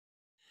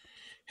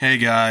Hey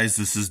guys,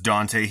 this is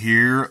Dante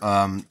here.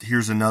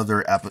 Here's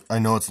another I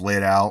know it's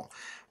laid out,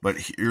 but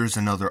here's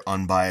another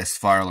unbiased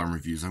fire alarm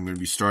reviews. I'm going to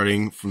be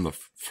starting from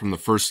the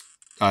first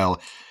aisle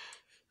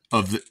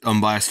of the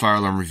unbiased fire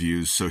alarm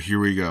reviews. So here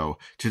we go.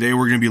 Today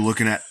we're going to be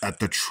looking at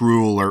the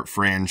TrueAlert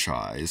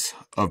franchise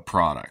of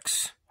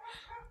products.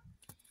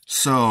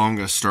 So I'm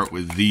going to start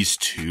with these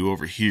two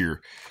over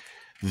here.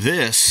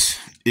 This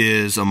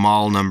is a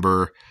model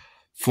number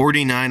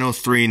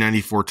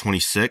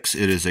 4903-9426.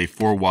 It is a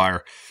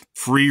 4-wire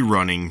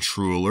free-running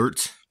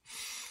TrueAlert.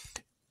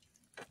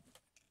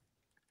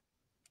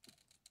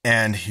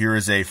 And here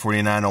is a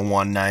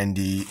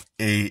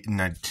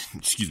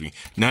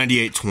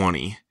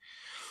 4901-9820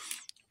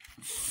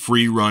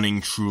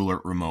 free-running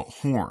TrueAlert remote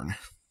horn.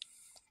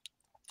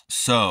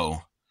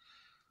 So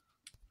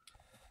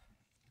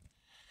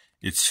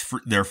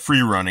they're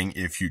free-running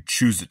if you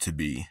choose it to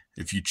be,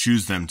 if you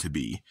choose them to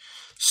be.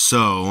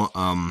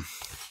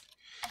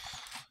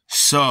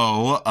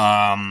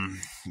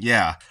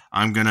 Yeah,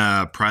 I'm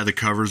gonna pry the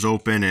covers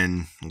open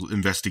and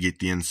investigate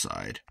the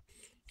inside.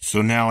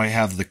 So now I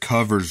have the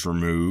covers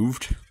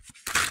removed.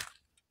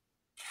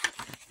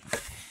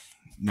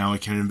 Now I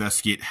can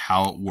investigate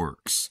how it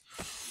works.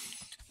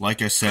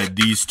 Like I said,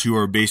 these two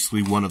are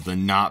basically one of the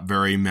not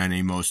very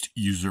many most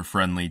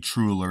user-friendly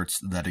TrueAlerts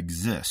that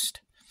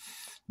exist.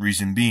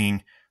 Reason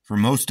being, for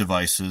most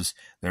devices,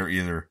 they're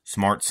either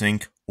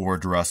SmartSync or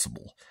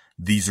addressable.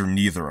 These are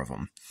neither of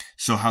them.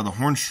 So how the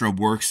horn strobe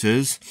works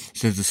is,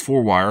 since it's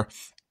 4-wire,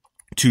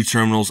 2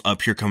 terminals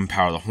up here come and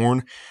power the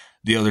horn.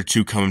 The other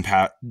 2 come and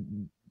power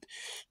an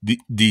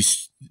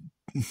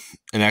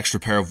extra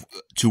pair of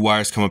 2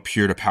 wires come up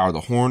here to power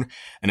the horn.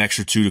 An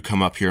extra 2 to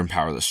come up here and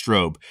power the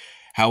strobe.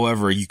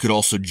 However, you could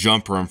also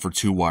jumper them for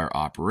 2-wire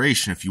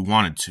operation if you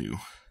wanted to.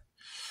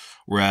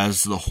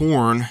 Whereas the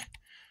horn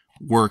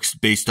works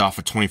based off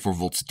of 24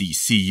 volts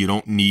DC. You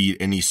don't need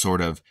any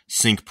sort of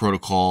sync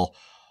protocol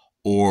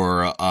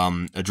or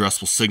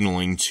addressable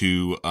signaling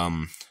to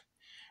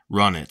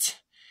run it.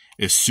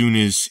 As soon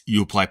as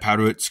you apply power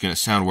to it, it's going to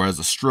sound. Whereas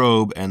the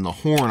strobe and the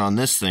horn on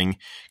this thing, you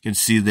can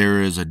see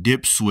there is a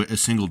dip switch, a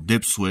single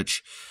dip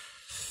switch.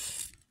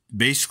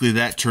 Basically,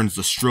 that turns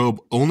the strobe,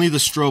 only the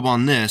strobe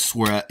on this,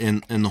 where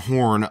in the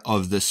horn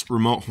of this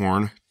remote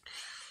horn,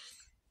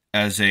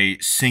 as a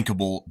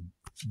syncable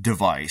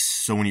device.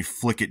 So when you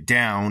flick it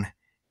down,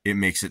 it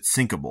makes it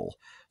syncable.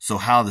 So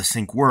how the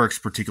sync works,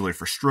 particularly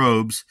for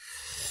strobes,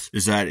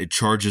 is that it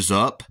charges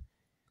up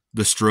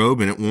the strobe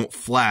and it won't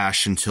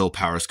flash until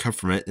power is cut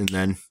from it, and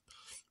then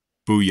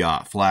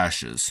booyah, it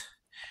flashes.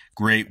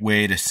 Great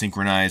way to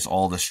synchronize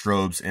all the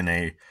strobes in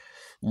a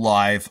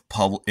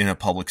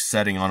public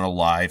setting on a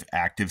live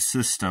active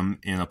system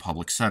in a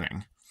public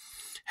setting.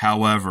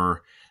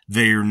 However,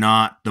 they are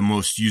not the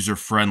most user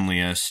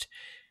friendliest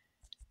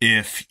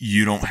if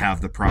you don't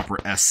have the proper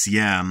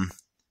SCM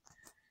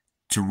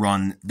to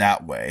run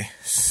that way.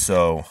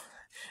 So,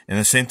 and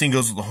the same thing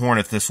goes with the horn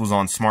if this was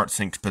on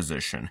SmartSync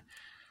position.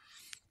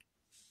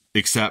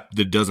 Except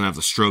that it doesn't have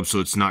the strobe, so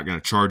it's not going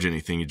to charge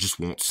anything. It just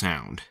won't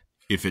sound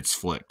if it's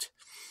flicked.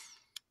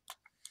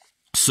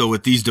 So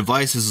with these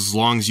devices, as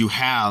long as you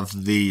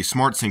have the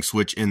SmartSync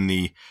switch in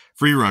the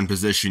free run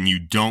position, you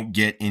don't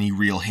get any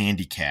real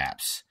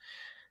handicaps.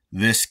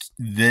 These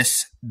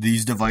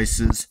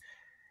devices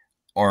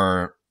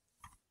are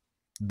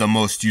the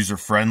most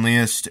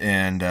user-friendliest,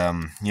 and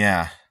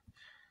yeah.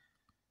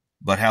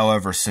 But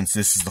however, since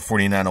this is the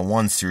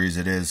 4901 series,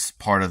 it is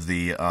part of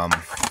the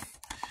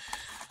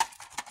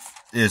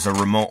is a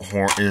remote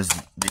horn, is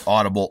the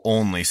audible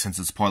only, since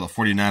it's part of the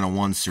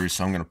 4901 series.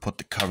 So I'm going to put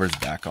the covers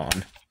back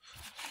on.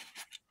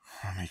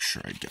 I'll make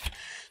sure I get.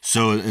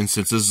 So, and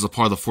since this is a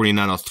part of the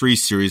 4903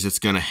 series, it's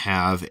going to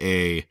have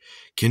a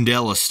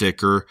Candela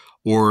sticker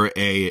or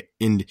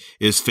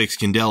is fixed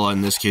Candela.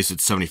 In this case,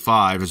 it's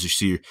 75, as you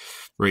see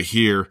right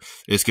here.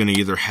 It's going to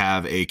either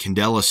have a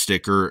Candela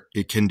sticker,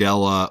 a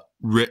Candela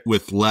writ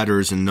with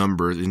letters and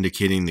numbers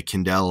indicating the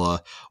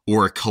Candela,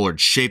 or a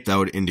colored shape that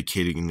would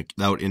indicate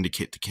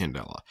the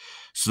Candela.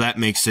 So that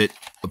makes it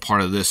a part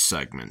of this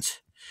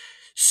segment.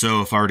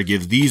 So if I were to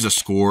give these a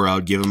score, I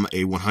would give them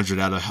a 100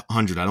 out of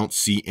 100. I don't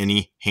see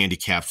any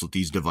handicaps with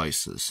these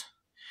devices.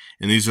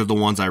 And these are the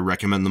ones I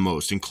recommend the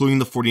most, including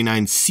the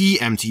 49C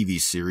MTV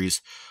series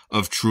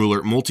of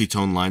TrueAlert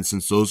multi-tone lines,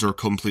 since those are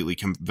completely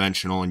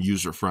conventional and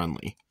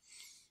user-friendly.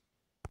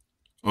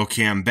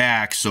 Okay, I'm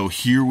back. So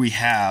here we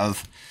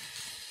have,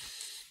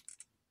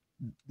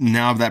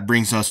 now that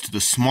brings us to the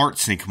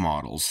SmartSync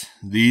models.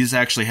 These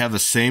actually have the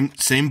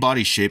same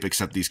body shape,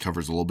 except these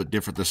covers are a little bit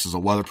different. This is a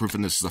weatherproof,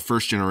 and this is the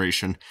first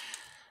generation,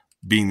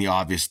 being the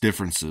obvious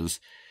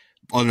differences.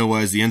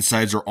 Otherwise, the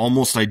insides are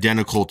almost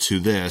identical to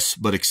this,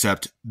 but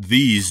except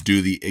these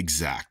do the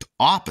exact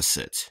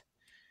opposite,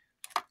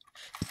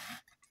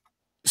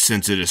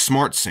 since it is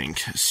SmartSync.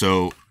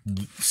 So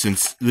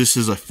since this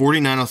is a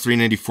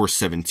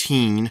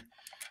 4903-9417,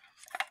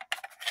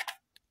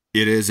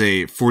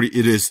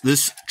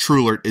 this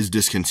TrueAlert is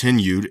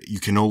discontinued. You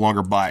can no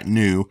longer buy it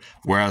new,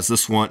 whereas the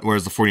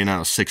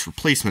 4906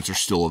 replacements are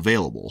still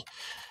available.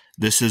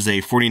 This is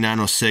a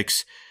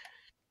 4906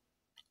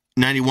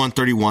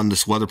 9131,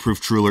 this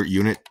weatherproof TrueAlert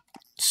unit.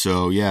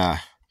 So yeah,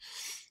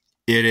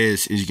 it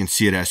is, as you can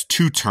see, it has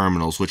two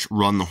terminals which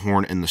run the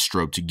horn and the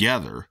strobe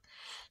together.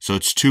 So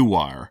it's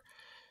 2-wire.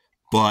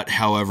 But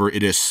however,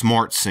 it is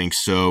SmartSync,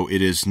 so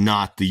it is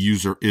not the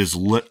user is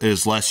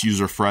less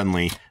user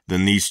friendly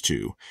than these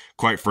two.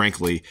 Quite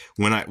frankly,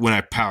 when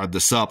I powered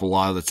this up, a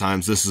lot of the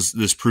times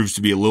this proves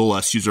to be a little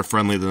less user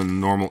friendly than the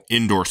normal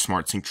indoor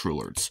SmartSync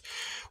TrueAlerts.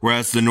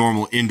 Whereas the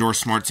normal indoor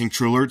SmartSync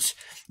TrueAlerts,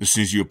 as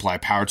soon as you apply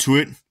power to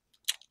it,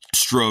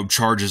 strobe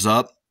charges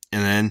up,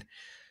 and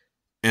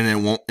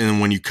then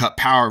when you cut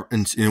power,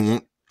 and it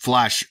won't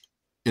flash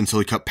until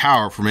you cut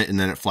power from it, and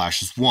then it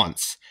flashes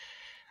once.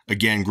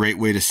 Again, great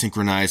way to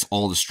synchronize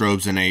all the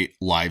strobes in a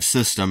live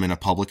system in a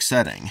public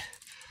setting.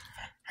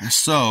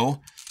 So,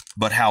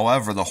 but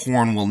however, the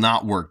horn will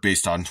not work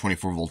based on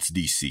 24 volts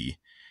DC.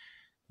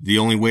 The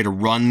only way to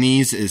run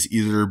these is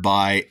either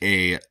by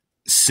a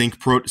sync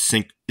by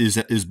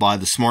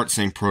the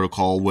SmartSync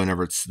protocol,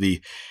 whenever it's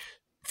the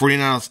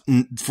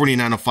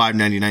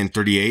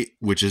 4905-9938,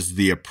 which is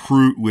the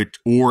approved,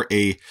 or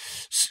a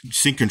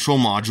sync control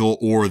module,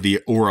 or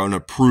an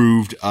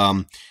approved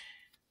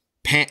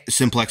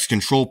Simplex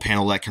control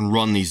panel that can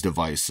run these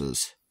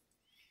devices,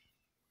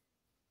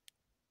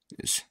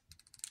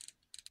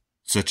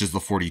 such as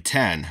the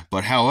 4010.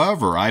 But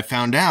however, I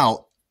found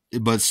out,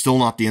 but it's still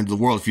not the end of the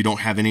world if you don't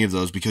have any of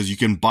those, because you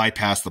can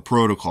bypass the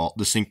protocol,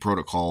 the sync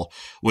protocol,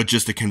 with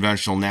just a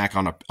conventional NAC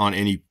on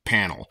any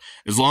panel,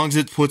 as long as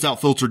it puts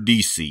out filtered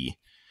DC.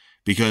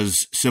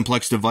 Because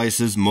Simplex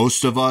devices,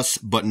 most of us,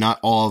 but not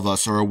all of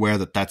us, are aware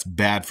that that's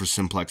bad for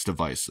Simplex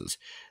devices.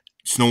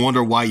 It's no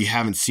wonder why you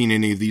haven't seen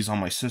any of these on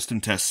my system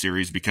test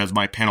series, because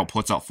my panel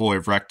puts out full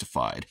wave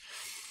rectified.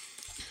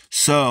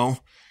 So,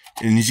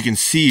 and as you can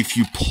see, if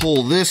you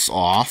pull this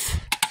off,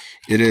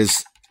 it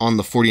is on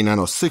the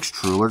 4906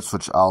 TrueAlerts,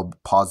 which I'll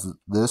pause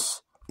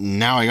this.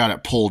 Now I got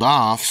it pulled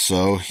off,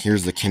 so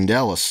here's the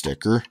Candela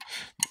sticker.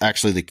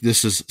 Actually,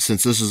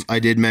 I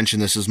did mention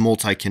this is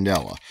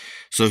multi-Candela.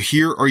 So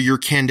here are your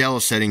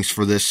Candela settings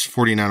for this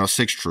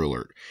 4906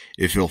 TrueAlert,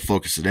 if you'll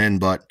focus it in,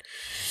 but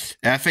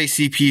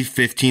FACP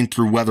 15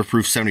 through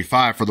weatherproof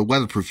 75 for the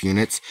weatherproof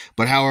units,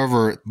 but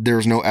however,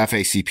 there's no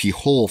FACP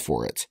hole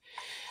for it.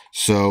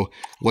 So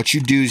what you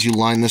do is you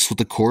line this with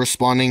the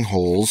corresponding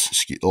holes.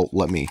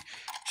 Let me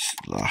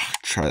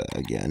try that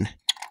again.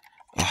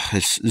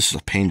 This is a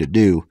pain to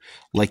do.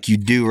 Like you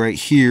do right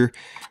here.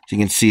 So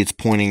you can see it's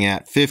pointing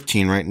at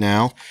 15 right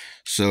now.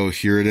 So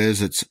here it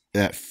is. It's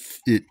at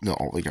no,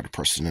 we got to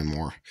press it in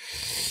more.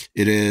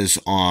 It is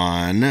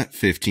on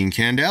 15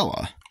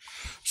 Candela.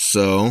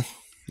 So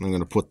I'm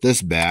going to put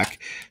this back.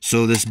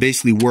 So this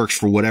basically works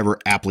for whatever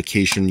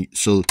application.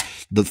 So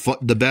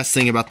the best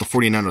thing about the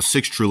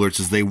 4906 TrueAlerts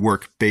is they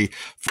work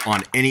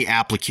on any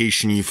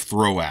application you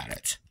throw at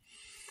it.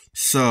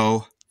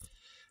 So,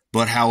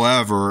 but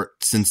however,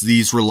 since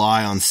these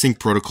rely on sync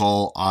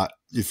protocol,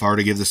 if I were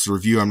to give this a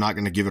review, I'm not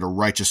going to give it a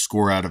righteous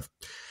score out of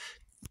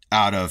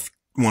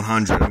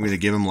 100. I'm going to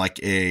give them like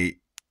a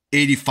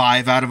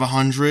 85 out of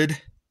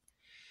 100.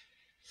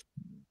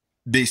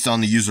 Based on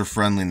the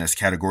user-friendliness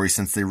category,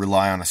 since they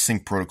rely on a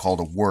sync protocol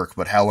to work.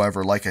 But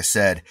however, like I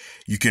said,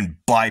 you can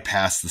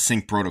bypass the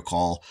sync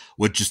protocol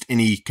with just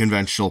any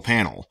conventional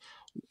panel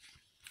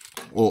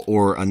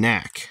or a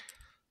NAC.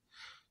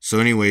 So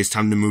anyways,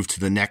 time to move to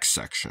the next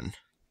section.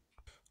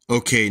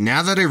 Okay,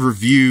 now that I've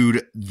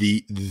reviewed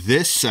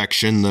this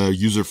section, the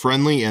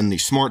user-friendly and the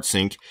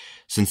SmartSync,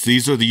 since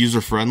these are the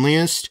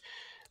user-friendliest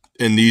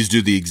and these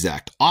do the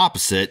exact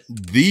opposite,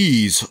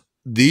 these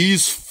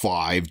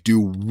 5 do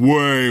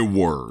way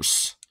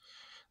worse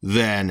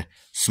than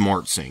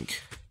SmartSync.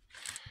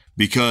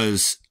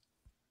 Because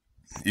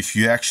if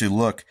you actually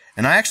look,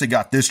 and I actually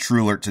got this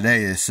TrueAlert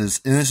today. This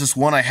is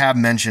one I have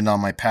mentioned on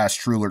my past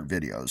TrueAlert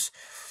videos,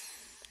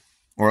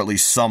 or at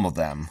least some of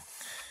them.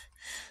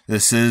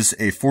 This is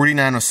a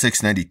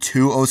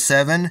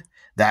 4906-9207.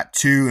 That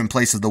 2 in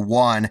place of the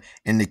 1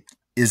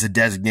 is a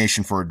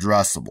designation for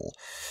addressable.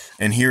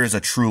 And here is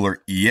a TrueAlert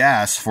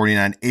ES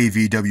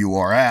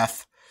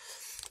 49AVWRF.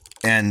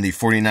 And the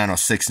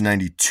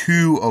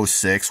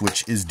 4906-9206,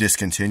 which is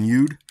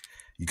discontinued.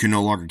 You can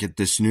no longer get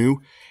this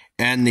new.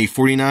 And the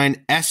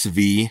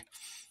 49SV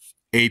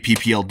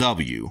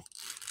APPLW.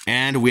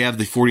 And we have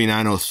the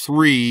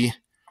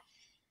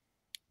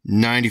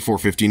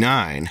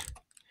 4903-9459.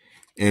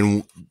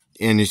 And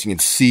as you can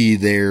see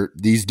there,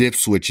 these dip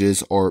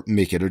switches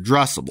make it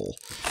addressable.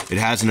 It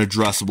has an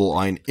addressable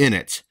line in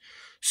it.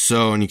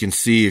 So, and you can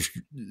see if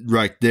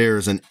right there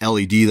is an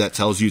LED that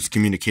tells you it's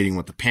communicating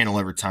with the panel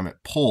every time it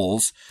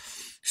pulls.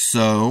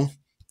 So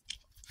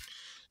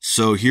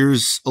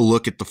here's a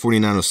look at the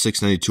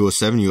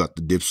 4906-9207. You got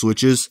the dip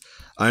switches.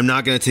 I'm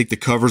not going to take the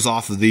covers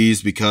off of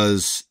these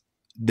because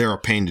they're a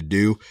pain to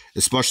do,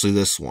 especially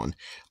this one.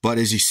 But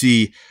as you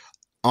see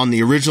on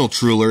the original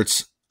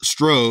TrueAlerts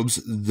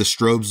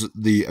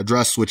the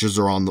address switches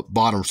are on the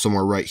bottom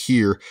somewhere right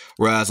here,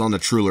 whereas on the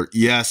TrueAlert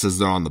ES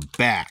they're on the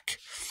back.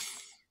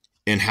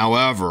 And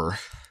however,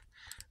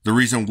 the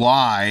reason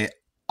why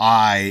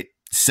I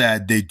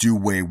said they do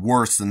way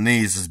worse than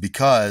these is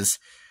because,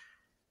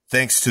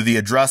 thanks to the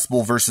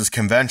addressable versus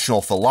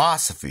conventional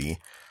philosophy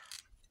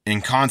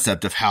and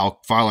concept of how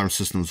fire alarm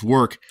systems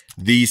work,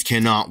 these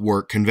cannot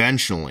work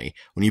conventionally.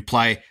 When you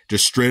apply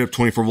just straight up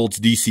 24 volts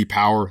DC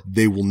power,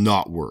 they will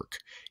not work.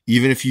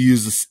 Even if you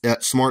use the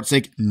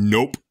SmartSync,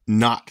 nope,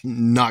 not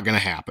going to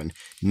happen.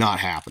 Not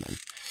happening.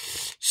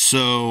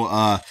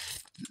 So,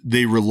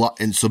 they rely,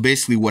 and so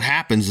basically what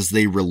happens is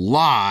they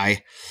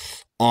rely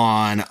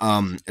on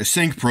a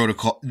sync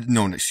protocol,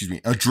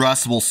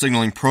 addressable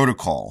signaling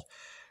protocol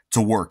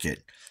to work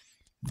it.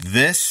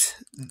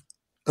 This,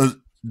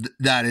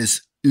 that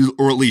is,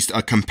 or at least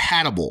a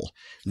compatible.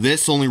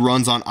 This only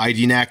runs on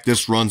IDNAC,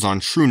 this runs on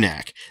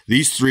TrueNAC.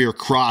 These three are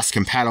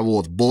cross-compatible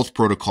with both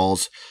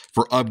protocols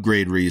for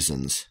upgrade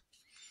reasons.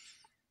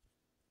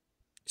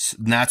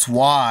 And that's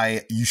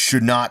why you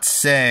should not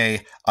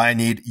say,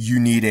 you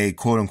need a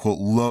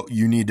quote-unquote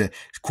you need a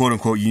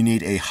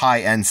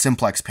high-end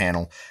Simplex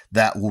panel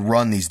that will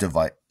run these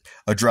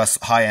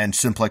high-end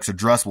Simplex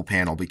addressable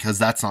panel, because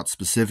that's not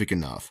specific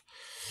enough.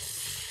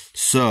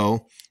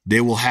 So,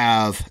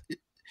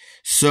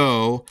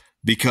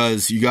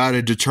 because you got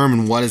to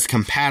determine what is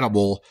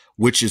compatible,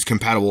 which is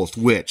compatible with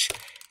which.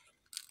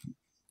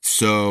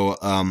 So,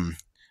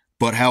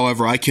 but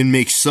however, I can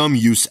make some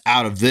use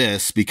out of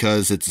this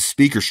because it's a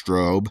speaker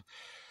strobe.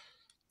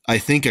 I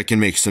think I can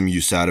make some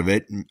use out of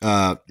it.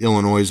 Fire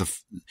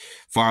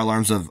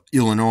Alarms of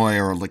Illinois,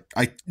 or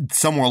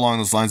somewhere along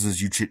those lines,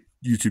 his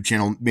YouTube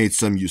channel made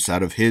some use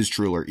out of his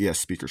TrueAlert ES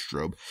speaker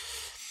strobe.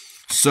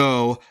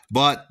 So,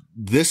 but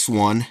this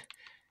one,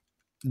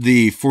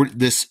 this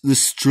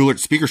TrueAlert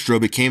speaker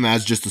strobe, it came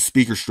as just a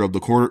speaker strobe.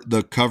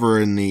 The cover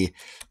and the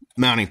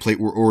mounting plate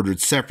were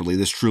ordered separately,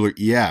 this TrueAlert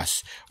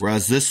ES,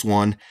 whereas this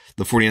one,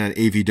 the 49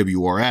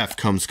 AVWRF,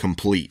 comes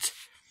complete.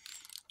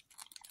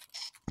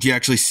 You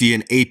actually see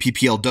an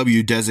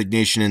APPLW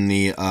designation in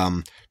the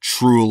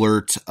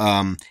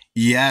TrueAlert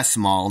ES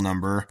model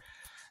number.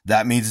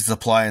 That means it's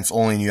appliance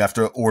only, and you have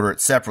to order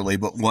it separately.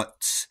 But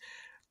what's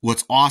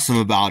awesome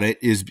about it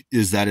is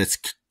that it's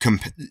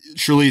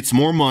surely it's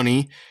more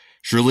money.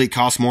 Surely it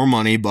costs more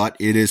money, but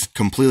it is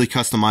completely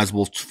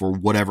customizable for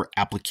whatever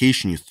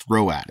application you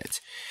throw at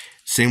it.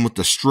 Same with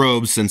the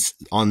strobes, since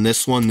on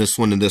this one, and this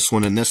one, and this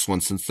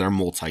one, since they're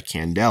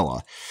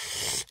multi-candela.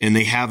 And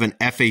they have an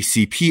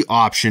FACP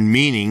option,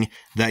 meaning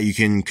that you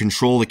can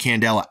control the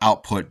candela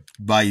output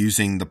by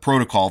using the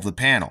protocol of the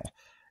panel.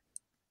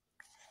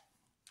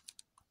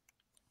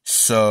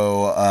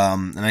 So,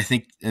 and I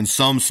think in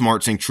some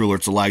SmartSync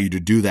TrueAlerts allow you to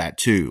do that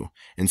too.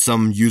 And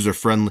some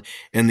user-friendly,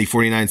 and the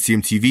 49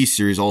 CMTV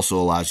series also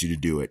allows you to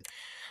do it.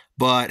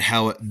 But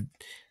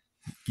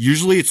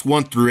usually it's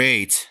 1 through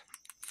 8.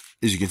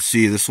 As you can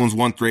see, this one's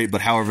 1 through 8,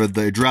 but however,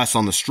 the address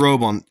on the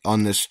strobe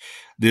on this,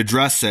 the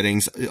address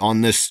settings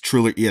on this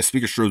TrueAlert ES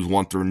speaker strobe is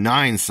 1 through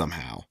 9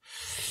 somehow.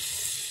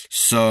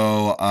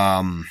 So,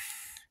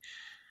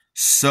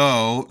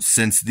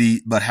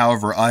 but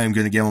however, I am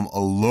going to give them a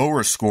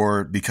lower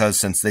score because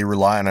since they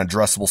rely on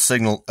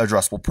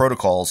addressable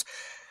protocols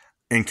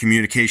and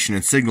communication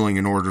and signaling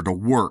in order to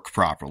work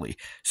properly.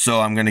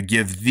 So I'm going to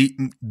give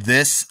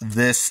this, and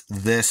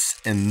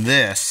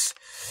this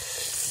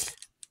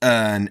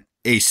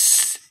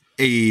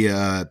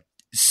a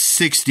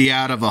 60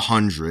 out of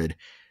 100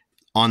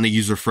 on the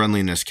user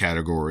friendliness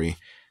category.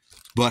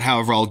 But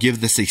however, I'll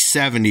give this a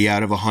 70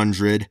 out of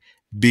 100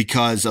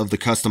 because of the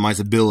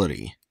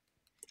customizability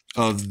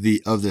of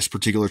this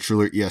particular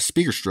TrueAlert ES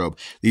speaker strobe.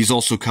 These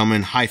also come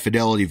in high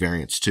fidelity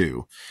variants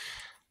too.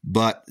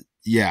 But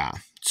yeah,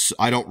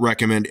 I don't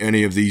recommend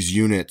any of these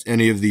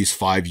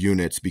 5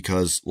 units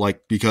because I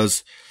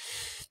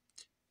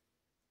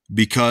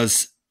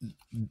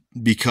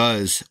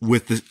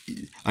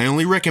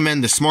only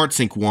recommend the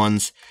SmartSync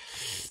ones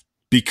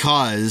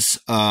because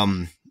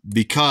I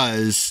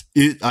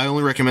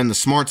only recommend the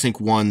SmartSync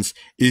ones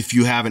if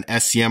you have an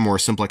SCM or a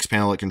Simplex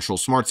panel that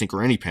controls SmartSync,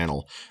 or any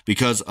panel,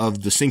 because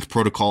of the sync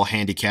protocol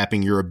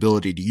handicapping your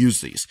ability to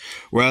use these.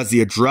 Whereas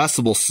these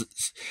addressable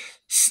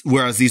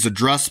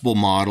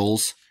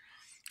models,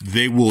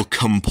 they will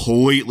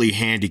completely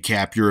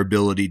handicap your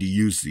ability to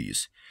use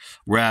these.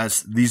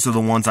 Whereas these are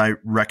the ones I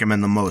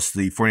recommend the most: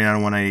 the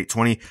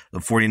 49019820, the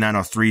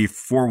 4903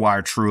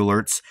 4-wire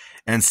TrueAlerts,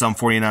 and some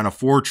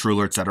 4904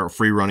 TrueAlerts that are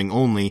free running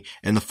only,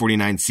 and the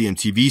 49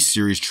 CMTV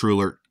series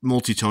TrueAlert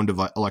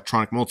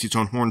electronic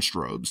multi-tone horn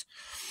strobes.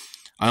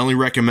 I only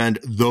recommend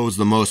those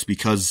the most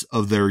because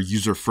of their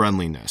user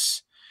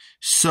friendliness.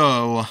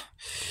 So,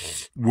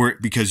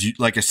 because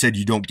like I said,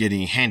 you don't get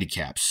any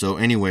handicaps. So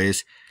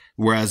anyways,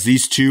 whereas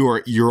these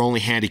two you're only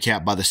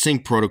handicapped by the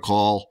sync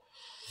protocol,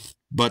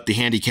 but the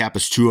handicap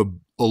is to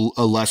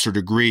a lesser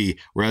degree,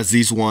 whereas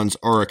these ones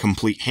are a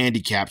complete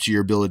handicap to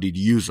your ability to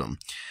use them.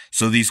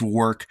 So these will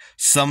work.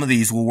 Some of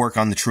these will work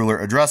on the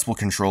TrueAlert addressable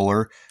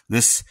controller.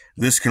 This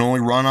can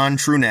only run on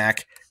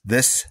TrueNAC.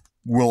 This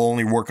will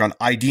only work on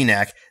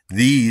IDNAC.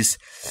 These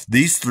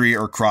 3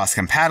 are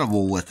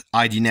cross-compatible with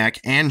IDNAC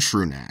and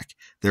TrueNAC.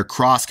 they're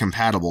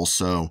cross-compatible,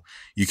 so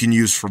you can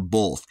use for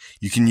both.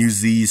 You can use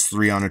these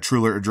three on a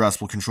TrueAlert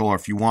addressable controller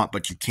if you want,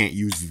 but you can't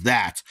use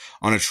that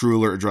on a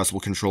TrueAlert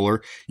addressable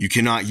controller. You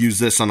cannot use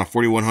this on a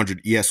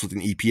 4100 ES with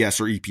an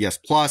EPS or EPS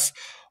Plus,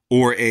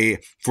 or a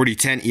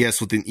 4010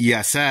 ES with an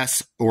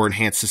ESS or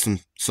Enhanced System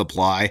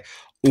Supply,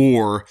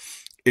 or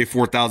a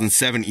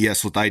 4007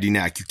 ES with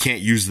ID-NAC. You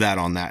can't use that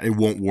on that. It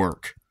won't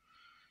work.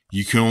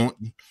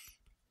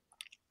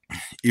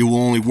 It will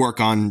only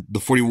work on the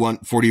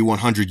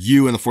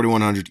 4100U and the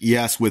 4100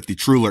 ES with the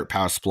TrueAlert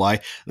power supply,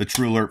 the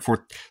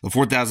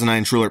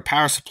 4009 TrueAlert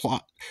power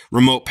supply,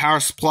 remote power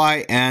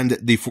supply, and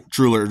the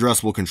TrueAlert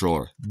addressable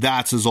controller.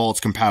 That's all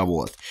it's compatible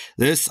with.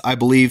 This, I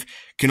believe,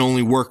 can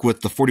only work with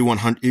the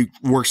 4100. It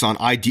works on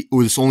ID.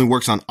 This only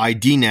works on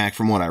ID-NAC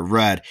from what I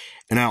read,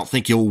 and I don't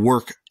think it'll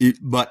work.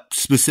 But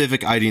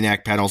specific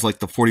ID-NAC panels like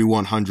the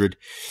 4100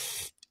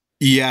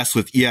 ES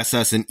with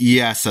ESS and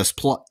ESS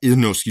plus,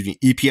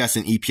 EPS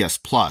and EPS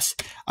Plus.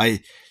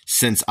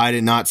 Since I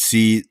did not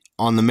see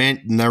on the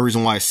and the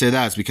reason why I say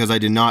that is because I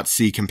did not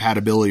see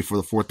compatibility for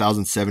the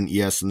 4007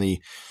 ES and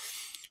the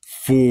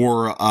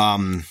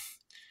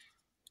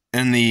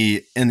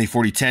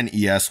 4010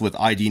 ES with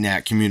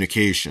ID-NAC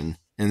communication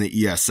and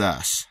the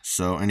ESS.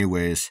 So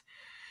anyways,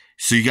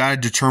 so you got to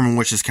determine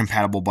which is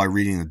compatible by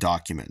reading the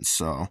documents.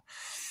 So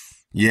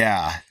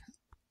yeah.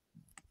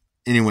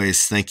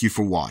 Anyways, thank you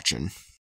for watching.